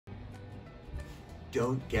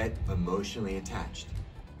don't get emotionally attached.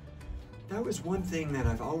 That was one thing that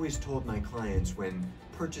I've always told my clients when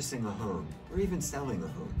purchasing a home or even selling a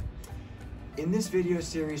home. In this video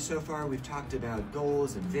series so far, we've talked about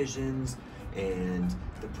goals and visions and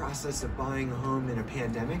the process of buying a home in a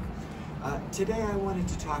pandemic. Today I wanted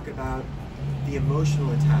to talk about the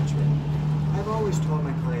emotional attachment. I've always told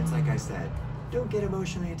my clients, like I said, don't get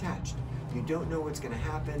emotionally attached. You don't know what's going to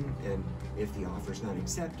happen, and if the offer's not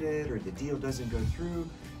accepted or the deal doesn't go through,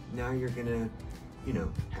 now you're going to,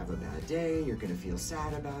 have a bad day, you're going to feel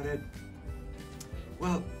sad about it.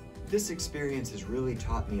 Well, this experience has really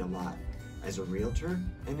taught me a lot as a realtor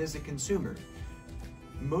and as a consumer,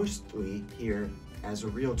 mostly here as a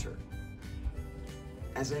realtor.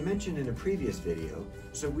 As I mentioned in a previous video,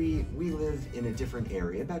 so we live in a different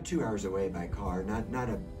area, about 2 hours away by car, not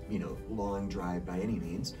a long drive by any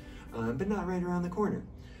means, but not right around the corner.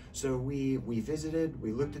 So we visited,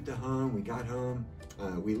 we looked at the home, we got home,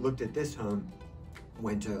 we looked at this home,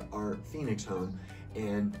 went to our Phoenix home,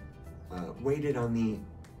 and waited on the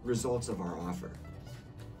results of our offer.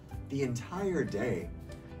 The entire day,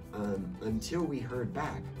 until we heard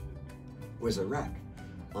back, was a wreck.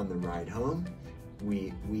 On the ride home,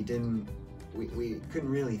 we couldn't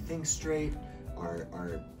really think straight.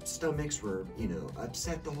 Our stomachs were,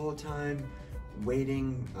 upset the whole time,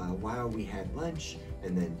 waiting while we had lunch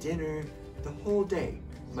and then dinner. The whole day,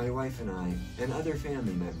 my wife and I and other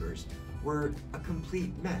family members were a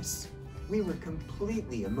complete mess. We were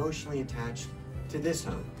completely emotionally attached to this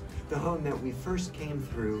home. The home that we first came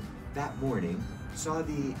through that morning, saw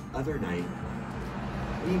the other night.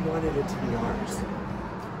 We wanted it to be ours.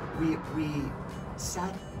 We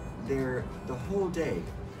sat there the whole day,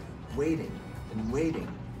 waiting and waiting,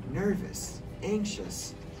 nervous,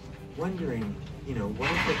 anxious, wondering,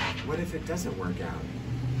 what if it doesn't work out?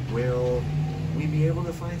 Will we be able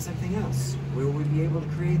to find something else? Will we be able to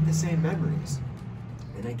create the same memories?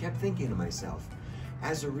 And I kept thinking to myself,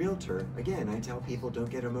 as a realtor, again, I tell people don't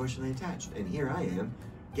get emotionally attached, and here I am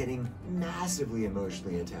getting massively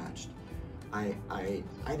emotionally attached. I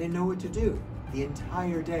didn't know what to do the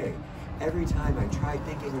entire day. Every time I tried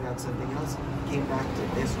thinking about something else, came back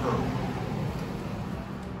to this home.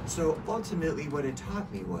 So ultimately what it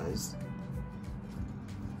taught me was,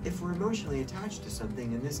 if we're emotionally attached to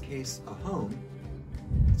something, in this case a home,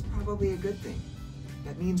 it's probably a good thing.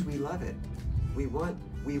 That means we love it. We want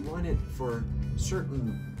it for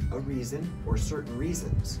a reason or certain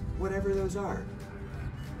reasons, whatever those are.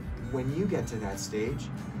 When you get to that stage,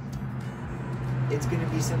 it's going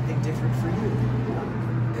to be something different for you.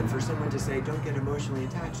 And for someone to say, don't get emotionally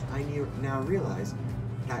attached, I now realize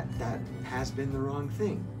that has been the wrong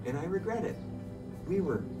thing, and I regret it. We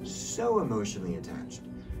were so emotionally attached.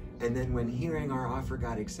 And then when hearing our offer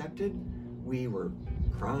got accepted, we were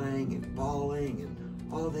crying and bawling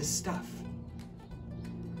and all this stuff.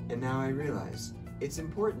 And now I realize it's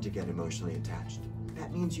important to get emotionally attached.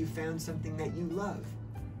 That means you found something that you love,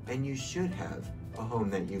 and you should have a home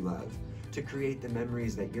that you love to create the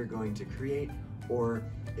memories that you're going to create, or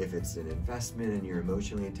if it's an investment and you're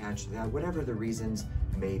emotionally attached to that, whatever the reasons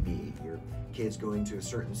may be. Your kids going to a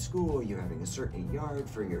certain school, you having a certain yard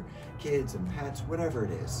for your kids and pets, whatever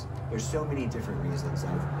it is. There's so many different reasons.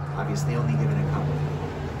 I've obviously only given a couple.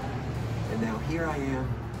 And now here I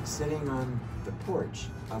am sitting on the porch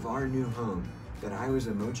of our new home that I was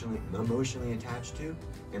emotionally attached to,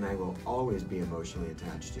 and I will always be emotionally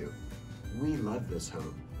attached to. We love this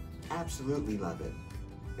home, absolutely love it.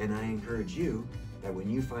 And I encourage you that when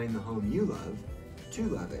you find the home you love, to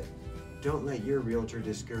love it. Don't let your realtor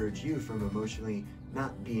discourage you from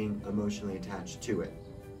not being emotionally attached to it.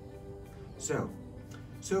 So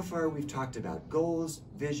far we've talked about goals,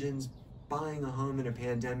 visions, buying a home in a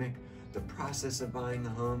pandemic, the process of buying the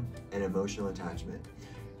home, and emotional attachment.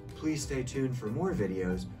 Please stay tuned for more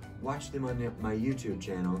videos. Watch them on my YouTube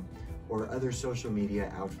channel or other social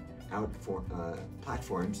media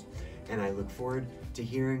platforms, and I look forward to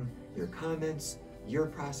hearing your comments, your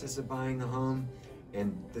process of buying the home,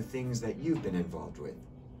 and the things that you've been involved with.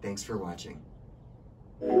 Thanks for watching.